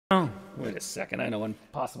Oh, wait a second. I know one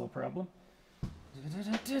possible problem. We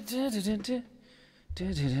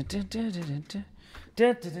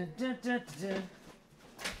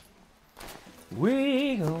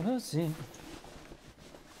gonna sing.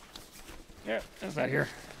 Yeah, that's not here.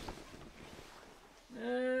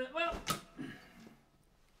 Well,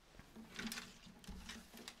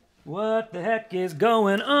 what the heck is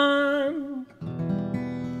going on?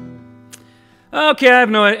 Okay, I have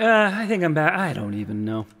no idea. I think I'm back. I don't even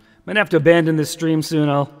know. Might have to abandon this stream soon.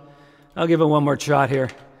 I'll give it one more shot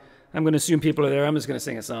here. I'm going to assume people are there. I'm just going to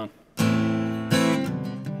sing a song.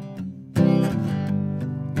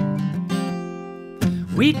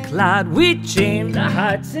 We clad, we chained our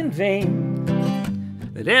hearts in vain.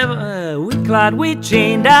 We clad, we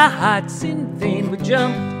chained our hearts in vain. We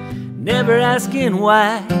jumped, never asking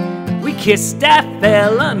why. We kissed, I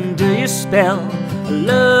fell under your spell. A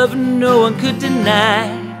love no one could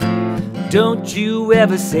deny. Don't you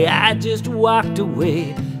ever say I just walked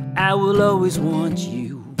away. I will always want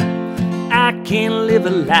you. I can't live a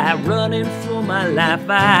lie running for my life.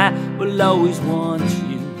 I will always want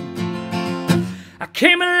you. I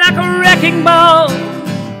came in like a wrecking ball.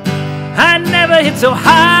 I never hit so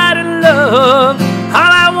hard in love. All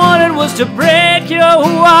I wanted was to break your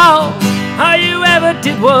walls. All you ever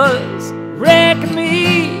did was wreck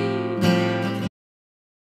me.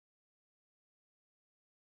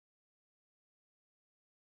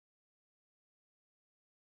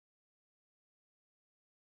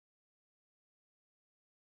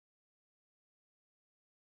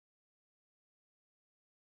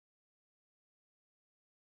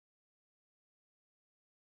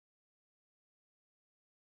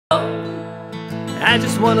 I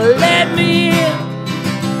just wanna let me in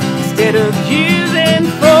instead of using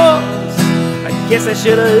force. I guess I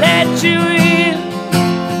should've let you in.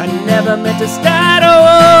 I never meant to start a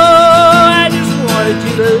war. I just wanted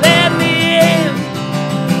you to let me in.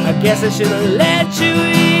 I guess I should've let you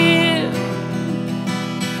in.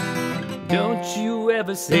 Don't you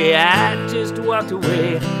ever say I just walked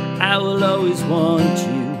away. I will always want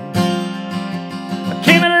you. I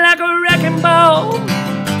came in like a wrecking ball.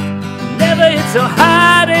 Never hit so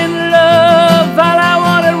hard in love. All I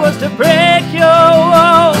wanted was to break your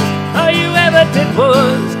walls. All you ever did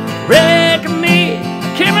was wreck me.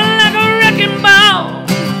 I came in like a wrecking ball.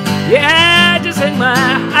 Yeah, I just hung my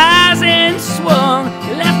eyes and swung.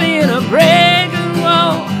 You left me in a breaking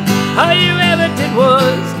wall. All you ever did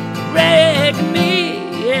was wreck me.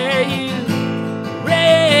 Yeah, you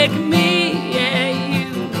wreck me. Yeah, you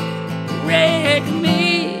wreck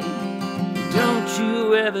me. Don't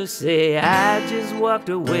you ever say I just walked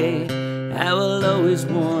away. I will always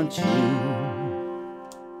want you.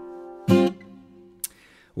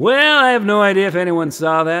 Well, I have no idea if anyone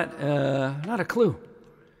saw that. Not a clue.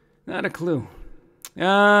 Not a clue.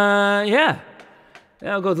 Yeah.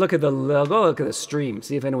 I'll go look at the stream,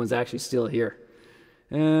 see if anyone's actually still here.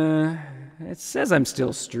 It says I'm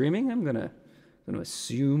still streaming. I'm gonna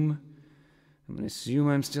assume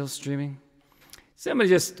I'm still streaming. Somebody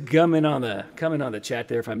just comment on the chat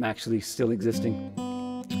there if I'm actually still existing.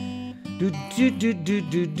 Oh,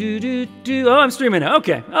 I'm streaming now.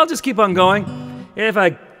 Okay, I'll just keep on going. If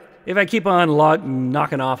I keep on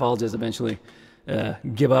knocking off, I'll just eventually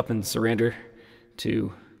give up and surrender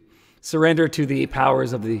to the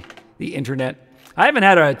powers of the internet. I haven't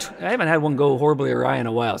had one go horribly awry in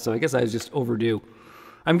a while, so I guess I was just overdue.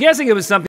 I'm guessing it was something.